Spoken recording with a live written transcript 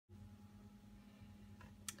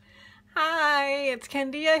Hi, it's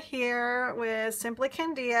Candia here with Simply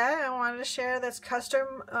Candia. I wanted to share this custom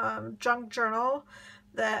junk journal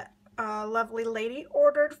that a lovely lady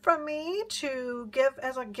ordered from me to give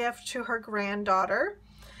as a gift to her granddaughter.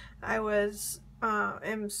 I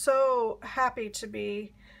am so happy to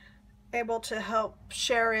be able to help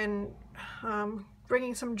share in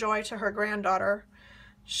bringing some joy to her granddaughter.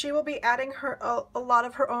 She will be adding a lot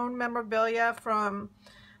of her own memorabilia from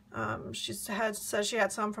says she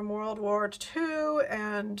had some from World War II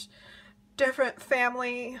and different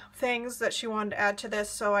family things that she wanted to add to this,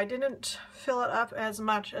 so I didn't fill it up as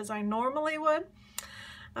much as I normally would,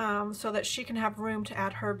 so that she can have room to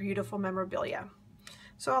add her beautiful memorabilia.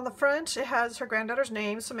 So on the front it has her granddaughter's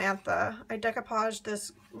name, Samantha. I decoupaged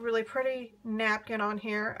this really pretty napkin on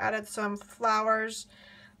here, added some flowers,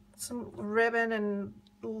 some ribbon, and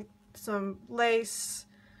some lace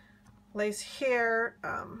here.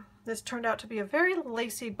 This turned out to be a very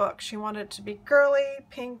lacy book. She wanted it to be girly,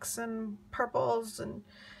 pinks and purples and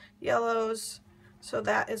yellows, so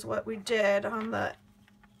that is what we did. On the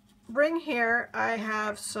ring here I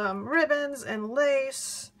have some ribbons and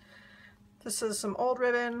lace. This is some old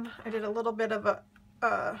ribbon. I did a little bit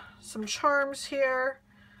of some charms here,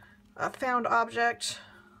 a found object,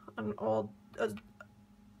 an old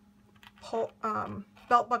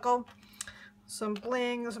belt buckle, some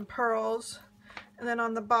bling, some pearls, and then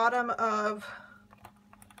on the bottom of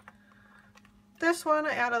this one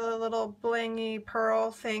I added a little blingy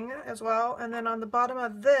pearl thing as well, and then on the bottom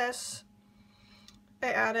of this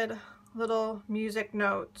I added little music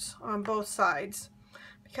notes on both sides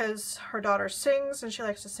because her daughter sings and she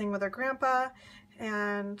likes to sing with her grandpa,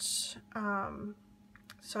 and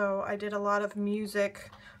so I did a lot of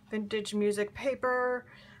music, vintage music paper,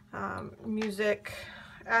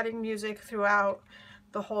 adding music throughout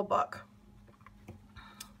the whole book.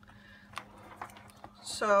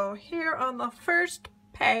 So here on the first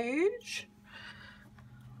page,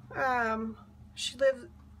 her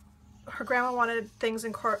grandma wanted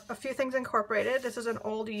a few things incorporated. This is an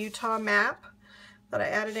old Utah map that I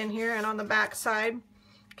added in here, and on the back side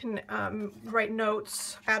you can write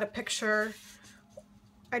notes, add a picture.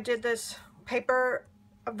 I did this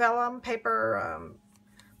vellum paper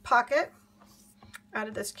pocket.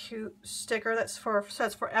 Added this cute sticker that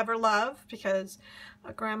says forever love, because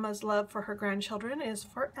a grandma's love for her grandchildren is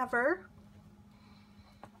forever.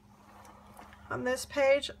 On this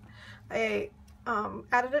page I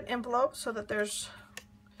added an envelope so that there's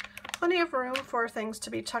plenty of room for things to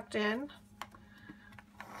be tucked in.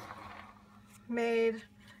 Made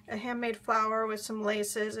a handmade flower with some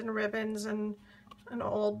laces and ribbons and an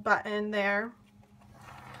old button there.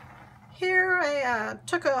 Here I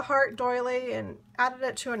took a heart doily and added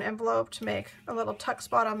it to an envelope to make a little tuck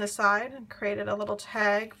spot on the side and created a little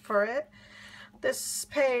tag for it. This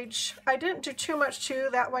page I didn't do too much to,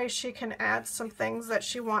 that way she can add some things that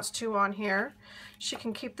she wants to on here. She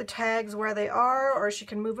can keep the tags where they are, or she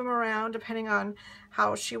can move them around depending on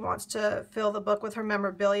how she wants to fill the book with her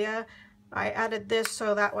memorabilia. I added this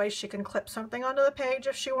so that way she can clip something onto the page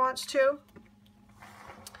if she wants to.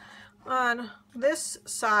 On this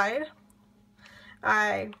side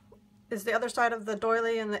is the other side of the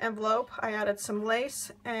doily and the envelope. I added some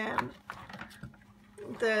lace and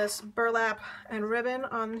this burlap and ribbon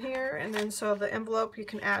on here, and then so the envelope you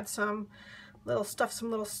can add some little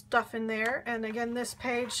stuff in there. And again, this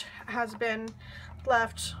page has been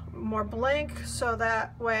left more blank so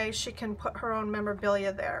that way she can put her own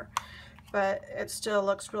memorabilia there, but it still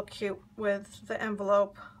looks real cute with the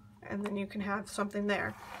envelope, and then you can have something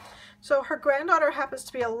there. So her granddaughter happens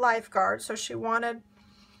to be a lifeguard, so she wanted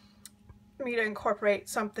me to incorporate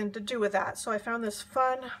something to do with that. So I found this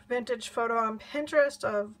fun vintage photo on Pinterest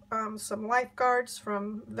of some lifeguards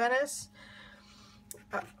from Venice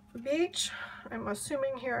Beach. I'm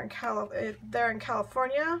assuming here in they're in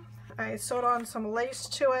California. I sewed on some lace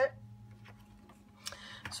to it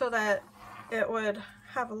so that it would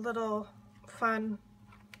have a little fun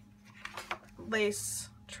lace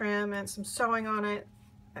trim and some sewing on it.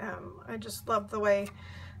 I just love the way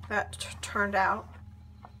that turned out.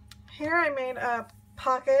 Here I made a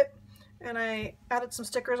pocket and I added some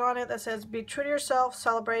stickers on it that says be true to yourself,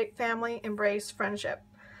 celebrate family, embrace friendship.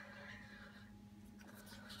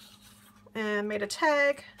 And made a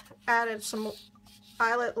tag, added some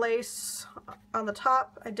eyelet lace on the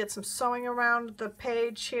top. I did some sewing around the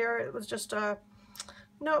page here. It was just a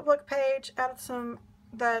notebook page. Added some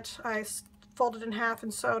that I folded in half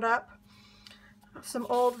and sewed up. Some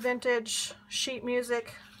old vintage sheet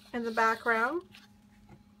music in the background.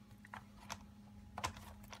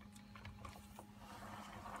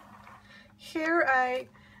 Here I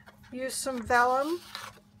used some vellum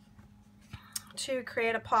to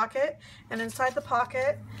create a pocket, and inside the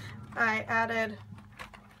pocket I added,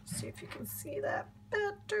 see if you can see that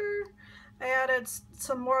better, I added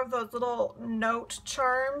some more of those little note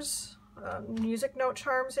charms, music note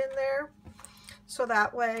charms in there, so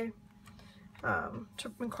that way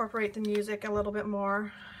to incorporate the music a little bit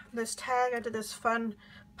more. This tag, I did this fun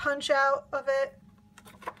punch out of it,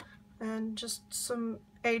 and just some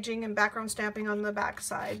aging and background stamping on the back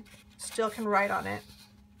side. Still can write on it.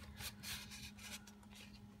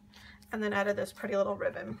 And then added this pretty little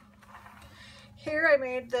ribbon. Here I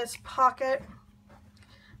made this pocket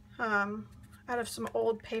out of some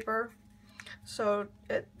old paper. So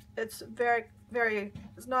it's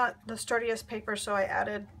it's not the sturdiest paper, so I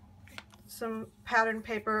added some pattern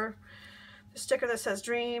paper, the sticker that says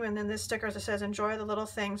dream, and then this sticker that says enjoy the little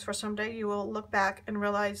things, for someday you will look back and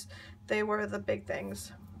realize they were the big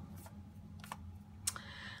things.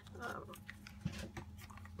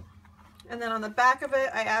 And then on the back of it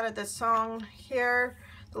I added this song here,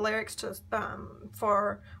 the lyrics to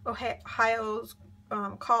for Ohio's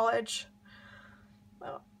college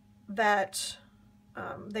that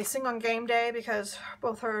they sing on game day, because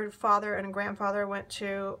both her father and grandfather went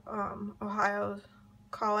to Ohio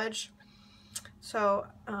college. So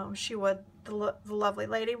the lovely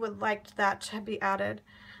lady would like that to be added.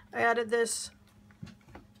 I added this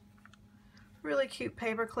really cute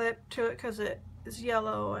paper clip to it because it is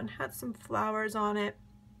yellow and had some flowers on it.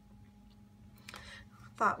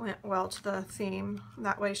 Thought went well to the theme.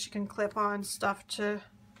 That way she can clip on stuff to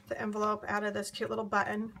the envelope. Added this cute little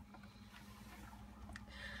button.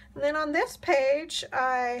 And then on this page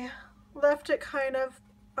I left it kind of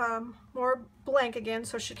more blank again,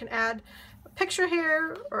 so she can add a picture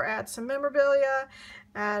here or add some memorabilia,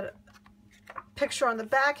 add a picture on the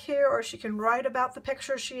back here, or she can write about the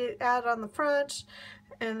picture she added on the front,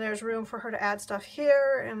 and there's room for her to add stuff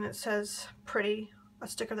here, and it says pretty, a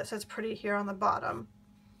sticker that says pretty here on the bottom.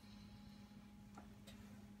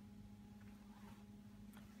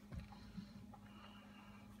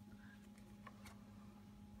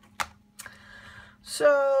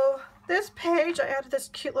 So this page I added this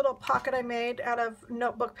cute little pocket I made out of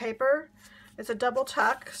notebook paper. It's a double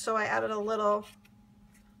tuck, so I added a little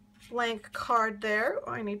blank card there.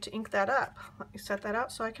 Oh, I need to ink that up. Let me set that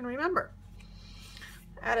out so I can remember.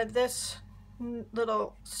 Added this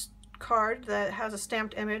little card that has a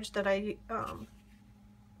stamped image that I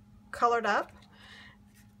colored up,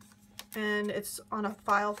 and it's on a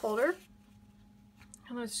file folder,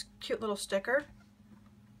 and this cute little sticker.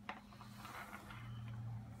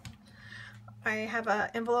 I have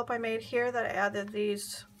an envelope I made here that I added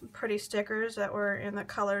these pretty stickers that were in the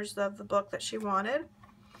colors of the book that she wanted.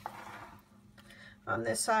 On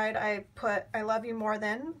this side I put I love you more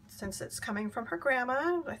than, since it's coming from her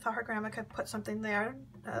grandma. I thought her grandma could put something there,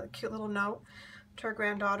 a cute little note to her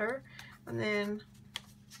granddaughter. And then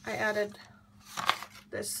I added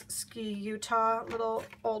this Ski Utah little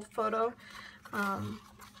old photo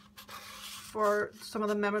for some of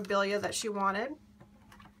the memorabilia that she wanted.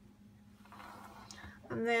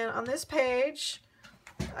 And then on this page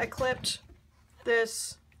I clipped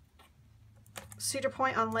this Cedar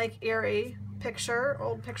Point on Lake Erie picture,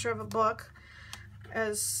 old picture of a book,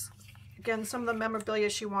 as again some of the memorabilia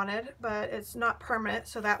she wanted, but it's not permanent,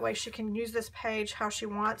 so that way she can use this page how she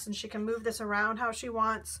wants, and she can move this around how she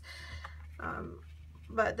wants,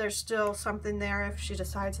 but there's still something there if she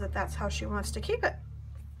decides that that's how she wants to keep it.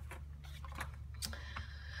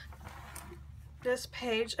 This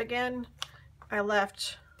page again I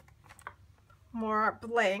left more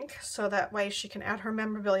blank, so that way she can add her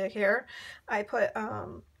memorabilia here. I put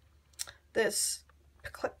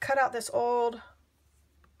cut out this old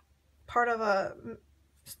part of a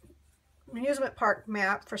amusement park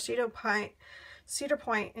map for Cedar Point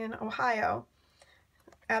in Ohio.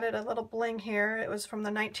 Added a little bling here. It was from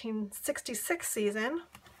the 1966 season.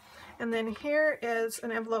 And then here is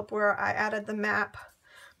an envelope where I added the map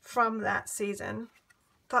from that season.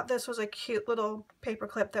 Thought this was a cute little paper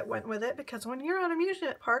clip that went with it, because when you're on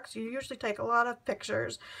amusement parks you usually take a lot of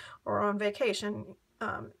pictures, or on vacation,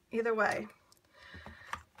 either way.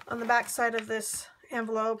 On the back side of this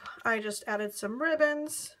envelope I just added some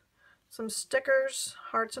ribbons, some stickers,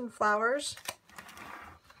 hearts and flowers.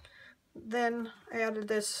 Then I added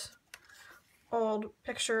this old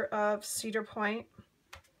picture of Cedar Point,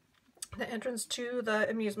 the entrance to the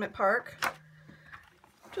amusement park.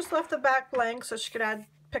 Just left the back blank so she could add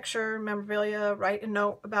picture, memorabilia, write a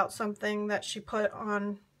note about something that she put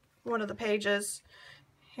on one of the pages.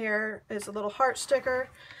 Here is a little heart sticker.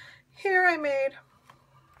 Here I made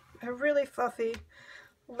a really fluffy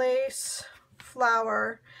lace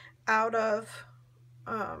flower out of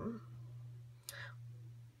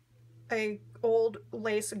a old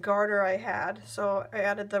lace garter I had. So I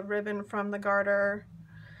added the ribbon from the garter,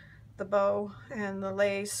 the bow, and the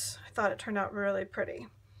lace. I thought it turned out really pretty.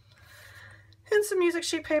 And some music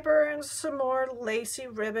sheet paper and some more lacy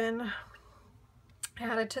ribbon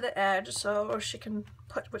added to the edge so she can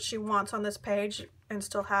put what she wants on this page and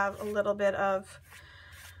still have a little bit of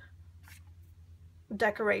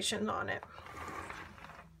decoration on it.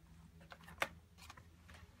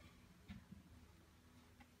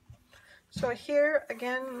 So here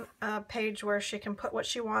again, a page where she can put what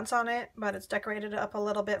she wants on it, but it's decorated up a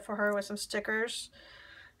little bit for her with some stickers.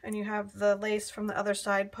 And you have the lace from the other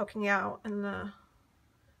side poking out and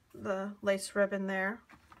the lace ribbon there.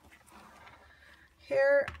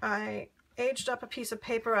 Here I aged up a piece of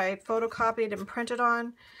paper I photocopied and printed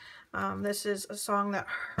on. This is a song that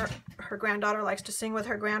her granddaughter likes to sing with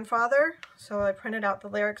her grandfather, so I printed out the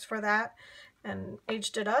lyrics for that and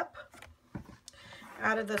aged it up.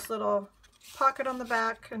 Added this little pocket on the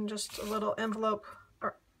back and just a little envelope,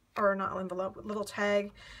 or not envelope, a little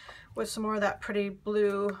tag with some more of that pretty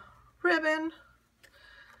blue ribbon.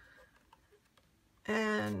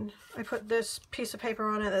 And I put this piece of paper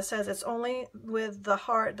on it that says, "It's only with the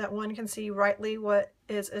heart that one can see rightly what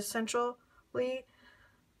is essentially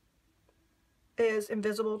is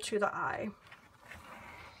invisible to the eye."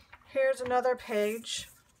 Here's another page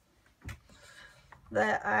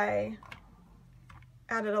that I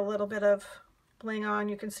added a little bit of bling on.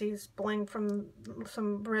 You can see bling from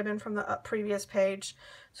some ribbon from the previous page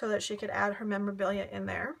so that she could add her memorabilia in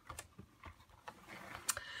there.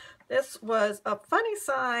 This was a funny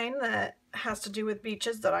sign that has to do with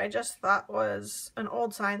beaches that I just thought was an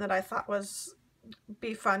old sign that I thought was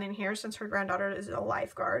be fun in here since her granddaughter is a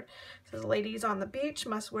lifeguard. It says, "Ladies on the beach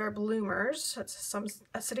must wear bloomers." It's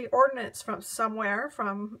a city ordinance from somewhere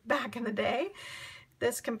from back in the day.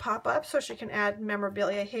 This can pop up so she can add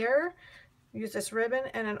memorabilia here. Use this ribbon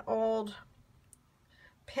and an old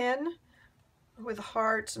pin with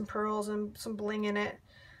hearts and pearls and some bling in it.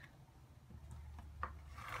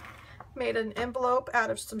 Made an envelope out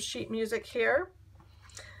of some sheet music here.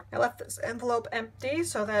 I left this envelope empty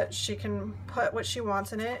so that she can put what she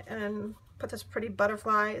wants in it, and put this pretty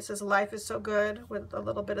butterfly. It says "Life is so good" with a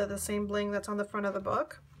little bit of the same bling that's on the front of the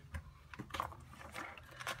book.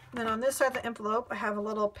 And then on this side of the envelope I have a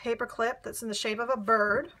little paper clip that's in the shape of a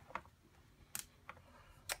bird.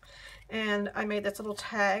 And I made this little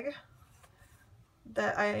tag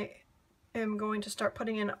that I am going to start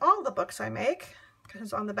putting in all the books I make,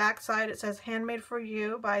 because on the back side it says "Handmade for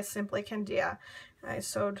You" by Simply Candia. I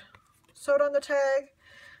sewed on the tag,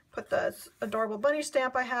 put the adorable bunny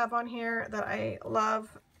stamp I have on here that I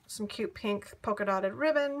love, some cute pink polka dotted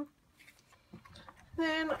ribbon.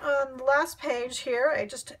 Then on the last page here I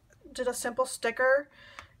just did a simple sticker.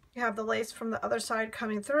 You have the lace from the other side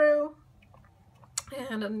coming through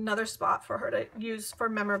and another spot for her to use for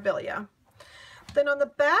memorabilia. Then on the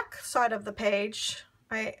back side of the page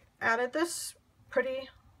I added this pretty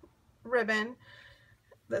ribbon,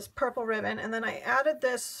 this purple ribbon, and then I added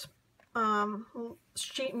this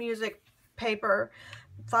sheet music paper.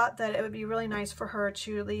 Thought that it would be really nice for her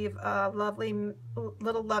to leave a lovely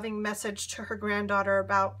little loving message to her granddaughter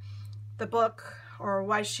about the book, or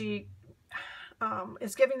why she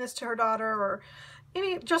is giving this to her daughter, or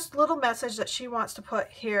any just little message that she wants to put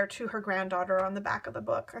here to her granddaughter on the back of the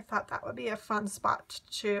book. I thought that would be a fun spot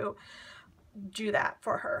to do that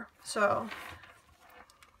for her. So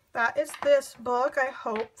that is this book. I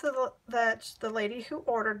hope that the lady who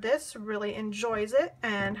ordered this really enjoys it,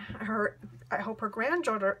 and I hope her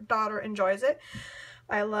granddaughter enjoys it.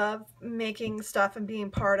 I love making stuff and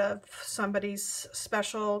being part of somebody's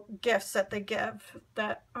special gifts that they give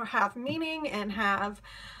that have meaning and have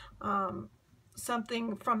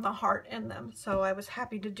something from the heart in them. So I was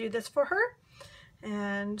happy to do this for her,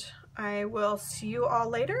 and I will see you all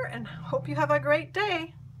later and hope you have a great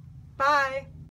day. Bye.